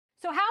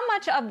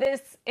much of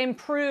this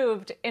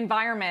improved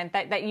environment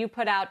that you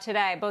put out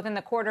today, both in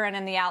the quarter and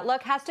in the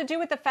outlook, has to do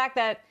with the fact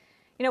that,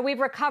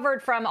 we've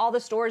recovered from all the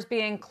stores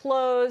being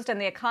closed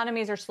and the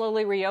economies are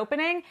slowly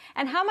reopening?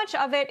 And how much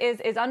of it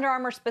is Under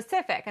Armour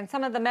specific and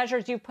some of the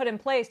measures you've put in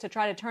place to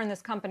try to turn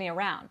this company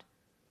around?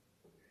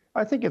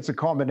 I think it's a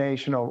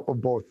combination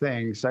of both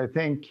things. I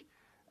think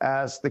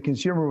as the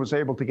consumer was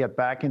able to get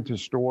back into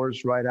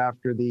stores right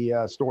after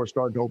the stores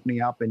started opening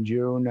up in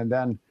June, and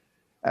then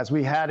as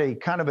we had a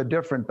kind of a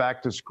different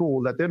back to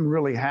school that didn't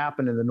really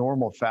happen in the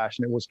normal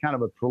fashion, it was kind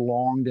of a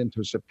prolonged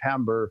into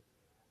September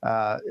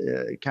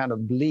kind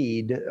of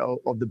bleed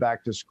of the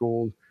back to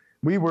school.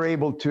 We were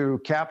able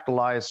to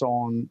capitalize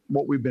on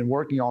what we've been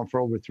working on for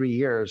over 3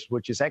 years,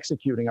 which is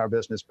executing our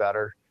business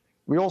better.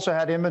 We also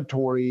had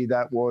inventory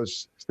that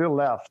was still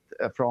left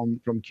from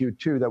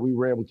Q2 that we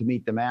were able to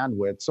meet demand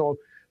with. So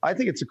I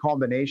think it's a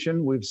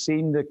combination. We've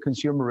seen the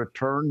consumer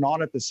return,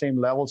 not at the same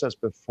levels as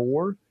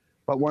before,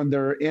 but when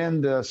they're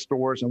in the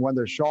stores and when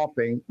they're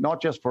shopping,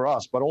 not just for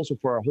us, but also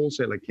for our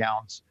wholesale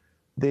accounts,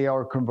 they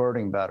are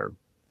converting better.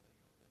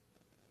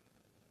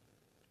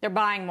 They're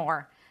buying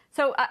more.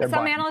 So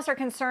some analysts are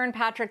concerned,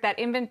 Patrik, that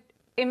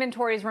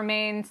inventories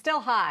remain still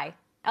high,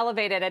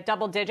 elevated at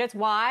double digits.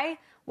 Why?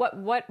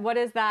 What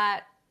is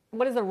that?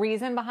 What is the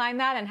reason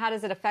behind that, and how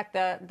does it affect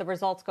the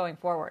results going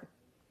forward?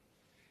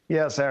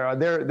 Yeah, Sarah,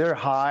 they're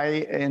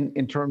high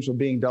in terms of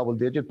being double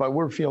digit, but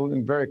we're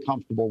feeling very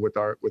comfortable with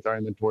our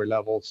inventory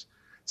levels.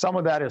 Some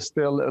of that is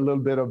still a little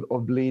bit of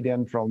bleed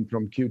in from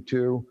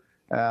Q2,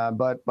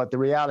 but the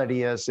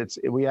reality is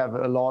we have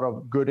a lot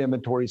of good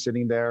inventory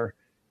sitting there,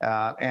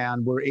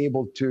 and we're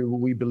able to,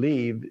 we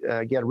believe,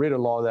 get rid of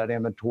a lot of that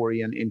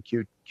inventory in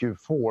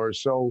Q4.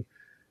 So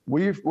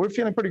we're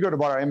feeling pretty good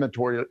about our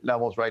inventory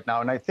levels right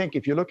now. And I think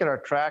if you look at our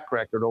track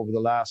record over the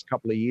last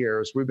couple of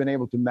years, we've been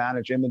able to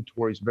manage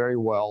inventories very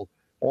well,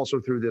 also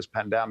through this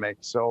pandemic.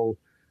 So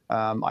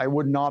I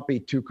would not be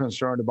too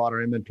concerned about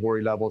our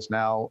inventory levels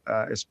now,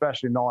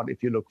 especially not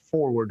if you look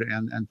forward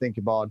and think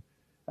about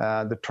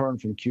the turn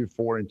from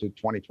Q4 into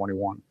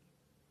 2021.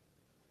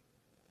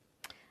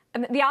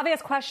 The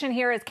obvious question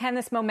here is, can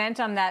this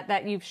momentum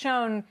that you've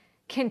shown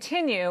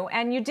continue?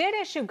 And you did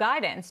issue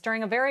guidance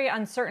during a very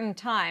uncertain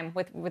time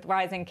with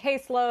rising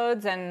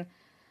caseloads and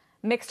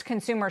mixed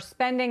consumer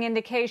spending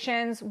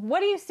indications.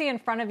 What do you see in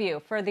front of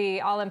you for the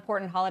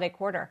all-important holiday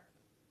quarter?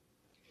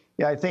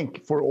 Yeah, I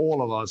think for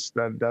all of us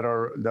that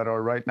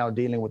are right now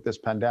dealing with this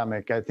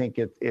pandemic, I think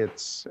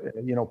it's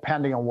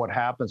pending on what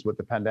happens with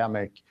the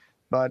pandemic.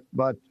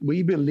 But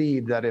we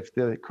believe that if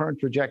the current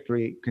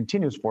trajectory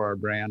continues for our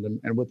brand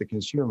and with the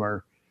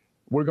consumer,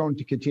 we're going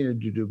to continue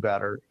to do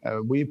better.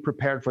 We've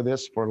prepared for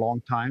this for a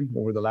long time,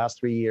 over the last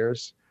 3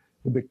 years.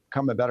 We've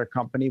become a better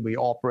company. We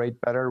operate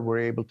better. We're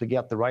able to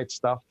get the right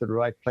stuff to the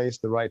right place,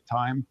 the right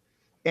time.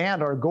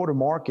 And our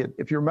go-to-market,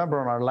 if you remember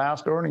on our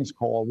last earnings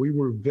call, we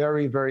were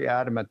very, very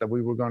adamant that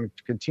we were going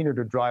to continue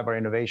to drive our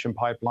innovation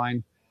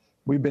pipeline.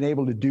 We've been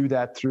able to do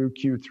that through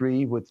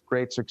Q3 with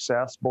great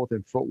success, both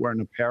in footwear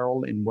and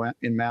apparel,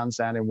 in men's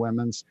and in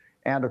women's,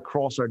 and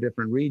across our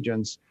different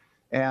regions.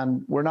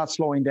 And we're not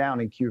slowing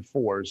down in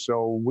Q4.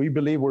 So we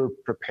believe we're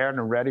prepared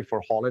and ready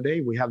for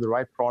holiday. We have the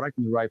right product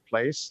in the right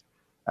place.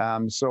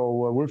 So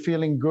we're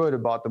feeling good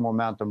about the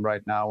momentum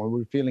right now. And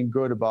we're feeling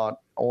good about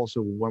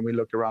also when we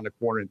look around the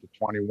corner into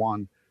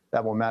 21,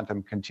 that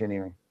momentum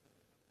continuing.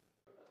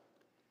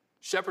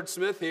 Shepard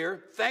Smith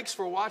here. Thanks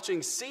for watching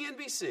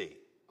CNBC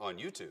on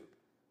YouTube.